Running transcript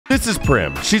This is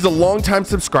Prim. She's a longtime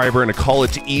subscriber and a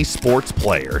college esports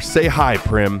player. Say hi,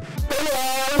 Prim.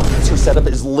 Her setup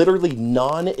is literally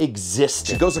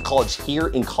non-existent. She goes to college here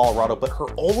in Colorado, but her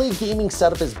only gaming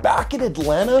setup is back in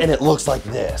Atlanta, and it looks like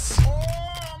this.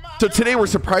 So today we're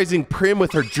surprising Prim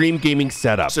with her dream gaming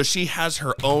setup. So she has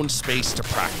her own space to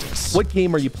practice. What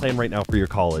game are you playing right now for your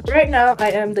college? Right now,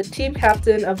 I am the team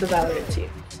captain of the Valorant team.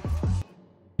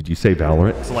 Did you say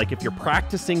Valorant? So like if you're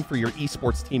practicing for your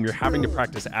esports team, you're having to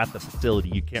practice at the facility.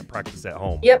 You can't practice at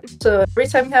home. Yep, so every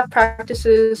time we have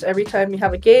practices, every time we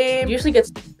have a game, it usually gets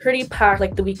pretty packed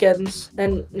like the weekends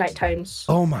and night times.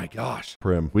 Oh my gosh.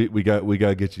 Prim, we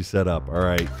gotta get you set up, all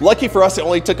right. Lucky for us, it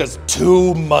only took us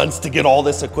 2 months to get all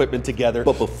this equipment together.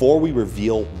 But before we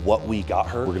reveal what we got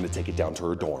her, we're gonna take it down to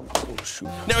her dorm. Oh, shoot.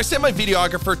 Now I sent my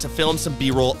videographer to film some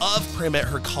B-roll of Prim at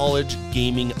her college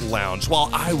gaming lounge while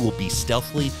I will be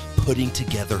stealthily putting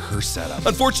together her setup.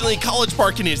 Unfortunately, college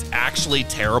parking is actually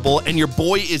terrible, and your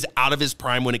boy is out of his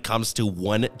prime when it comes to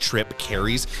one-trip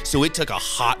carries, so it took a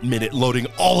hot minute loading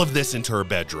all of this into her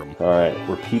bedroom. All right,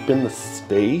 we're peeping the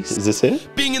space. Is this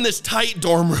it? Being in this tight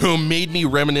dorm room made me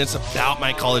reminisce about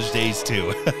my college days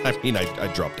too. I mean, I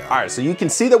dropped out. All right, so you can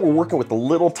see that we're working with a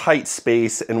little tight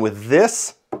space, and with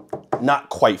this, not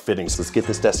quite fitting. So let's get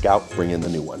this desk out, bring in the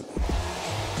new one.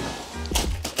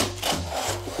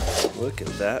 Look at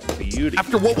that beauty.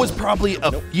 After what was probably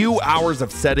a few hours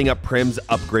of setting up Prim's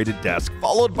upgraded desk,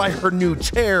 followed by her new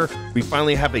chair, we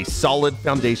finally have a solid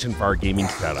foundation for our gaming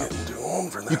setup.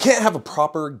 You can't have a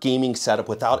proper gaming setup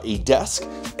without a desk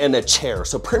and a chair.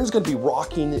 So Prim's gonna be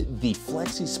rocking the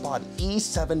FlexiSpot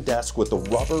E7 desk with the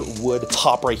rubber wood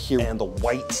top right here and the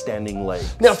white standing leg.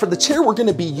 Now for the chair, we're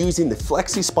gonna be using the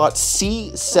FlexiSpot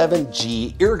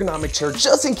C7G ergonomic chair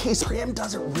just in case Prim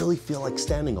doesn't really feel like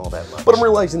standing all that much. But I'm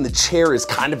realizing the chair is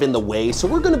kind of in the way, so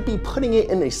we're gonna be putting it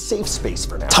in a safe space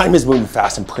for now. Time is moving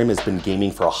fast and Prim has been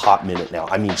gaming for a hot minute now.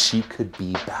 I mean, she could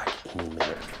be back any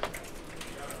minute.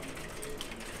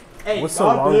 Hey, what's the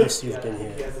longest you've been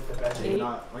here? 8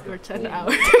 or 10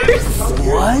 hours.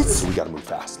 What? So we gotta move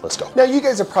fast, let's go. Now you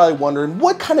guys are probably wondering,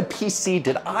 what kind of PC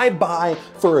did I buy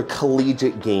for a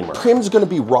collegiate gamer? Prim's gonna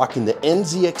be rocking the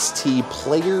NZXT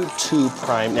Player 2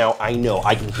 Prime. Now I know,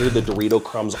 I can hear the Dorito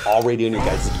crumbs already on your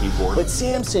guys' keyboard, but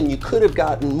Samson, you could have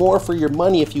gotten more for your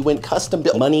money if you went custom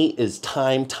built. Money is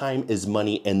time, time is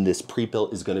money, and this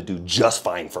pre-built is gonna do just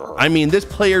fine for her. I mean, this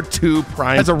Player 2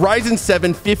 Prime has a Ryzen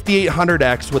 7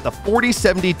 5800X with a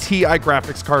 4070 Ti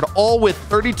graphics card, all with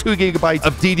 32 gigabytes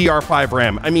of DDR5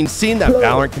 RAM. I mean, seeing that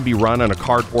Valorant can be run on a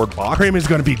cardboard box, Prim is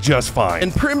gonna be just fine.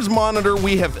 And Prim's monitor,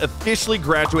 we have officially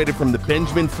graduated from the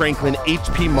Benjamin Franklin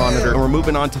HP monitor, and we're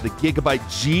moving on to the Gigabyte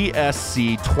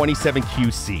GSC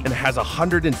 27QC, and it has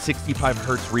 165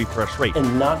 hertz refresh rate.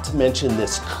 And not to mention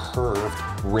this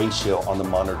curved ratio on the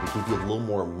monitor to give you a little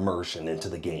more immersion into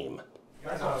the game.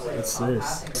 What's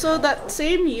this? So that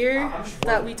same year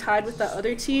that we tied with that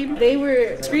other team, they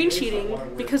were screen cheating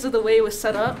because of the way it was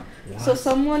set up. So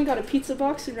someone got a pizza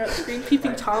box and wrote Screen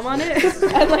Peeping Tom on it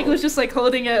and like was just like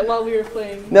holding it while we were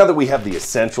playing. Now that we have the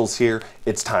essentials here,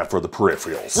 it's time for the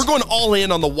peripherals. We're going all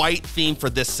in on the white theme for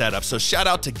this setup, so shout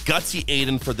out to Gutsy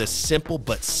Aiden for this simple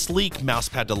but sleek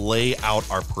mousepad to lay out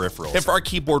our peripherals. And for our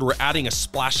keyboard, we're adding a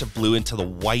splash of blue into the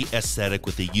white aesthetic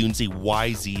with the Yunzi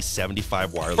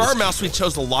YZ75 wireless. For our mouse, we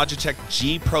chose the Logitech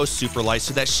G Pro Superlight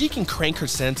so that she can crank her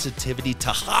sensitivity to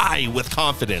high with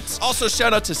confidence. Also,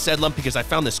 shout out to Sedlum because I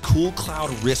found this cool cloud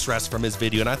wrist rest from his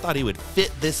video and I thought he would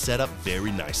fit this setup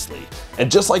very nicely. And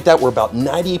just like that, we're about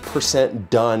 90%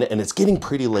 done and it's getting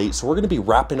pretty late, so we're gonna be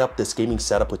wrapping up this gaming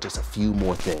setup with just a few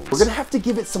more things. We're gonna have to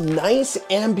give it some nice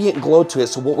ambient glow to it,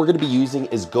 so what we're gonna be using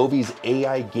is Govi's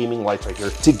AI gaming lights right here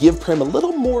to give Prim a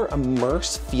little more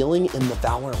immersed feeling in the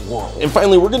Valorant world. And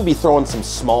finally, we're gonna be throwing some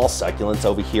small succulents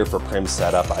over here for Prim's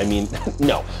setup. I mean,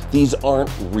 no, these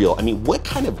aren't real. I mean, what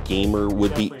kind of gamer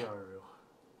would be...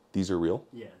 These are real?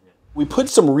 Yeah. We put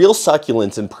some real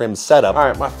succulents in Prim's setup. All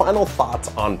right, my final thoughts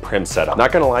on Prim's setup.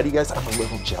 Not gonna lie to you guys, I'm a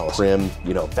little jealous. Prim,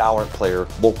 you know, Valorant player,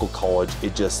 local college.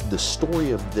 It just, the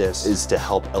story of this is to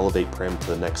help elevate Prim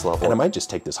to the next level. And I might just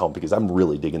take this home because I'm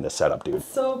really digging this setup, dude.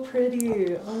 It's so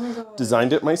pretty, oh my God.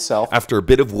 Designed it myself. After a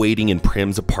bit of waiting in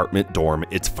Prim's apartment dorm,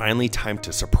 it's finally time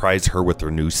to surprise her with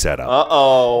her new setup.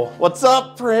 Uh-oh, what's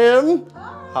up, Prim?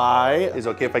 Hi, is it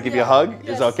okay if I give you a hug?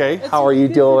 Yes. Is it okay? How are you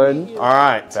doing? All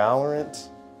right, Valorant.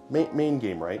 Main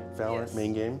game, right? Valorant, yes.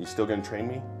 Main game. You still gonna train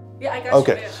me? Yeah, I got you.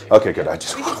 Okay, okay, good. We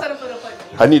can set up an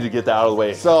appointment. I need to get that out of the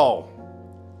way. So,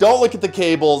 don't look at the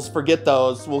cables. Forget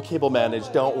those. We'll cable manage.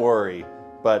 Don't worry.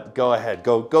 But go ahead.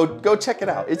 Go check it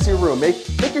out. It's your room.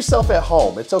 Make yourself at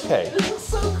home. It's okay. This is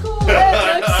so cool.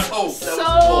 It looks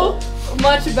so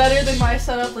much better than my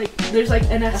setup. Like, there's like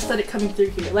an aesthetic coming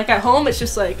through here. Like at home, it's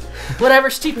just like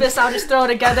whatever's cheapest, I'll just throw it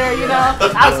together, you know.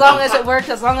 As long as it works,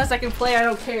 as long as I can play, I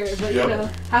don't care. But you know,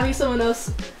 having someone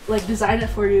else like design it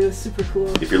for you is super cool.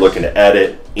 If you're looking to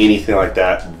edit anything like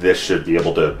that, this should be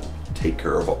able to take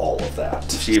care of all of that.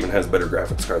 She even has a better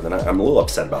graphics card than I'm a little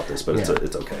upset about this, but it's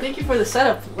okay. Thank you for the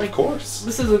setup. Like, of course.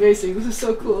 This is amazing. This is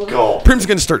so cool. Cool. Prim's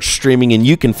gonna start streaming, and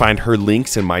you can find her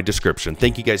links in my description.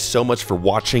 Thank you guys so much for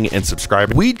watching and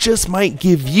subscribing. We just might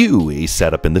give you a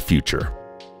setup in the future.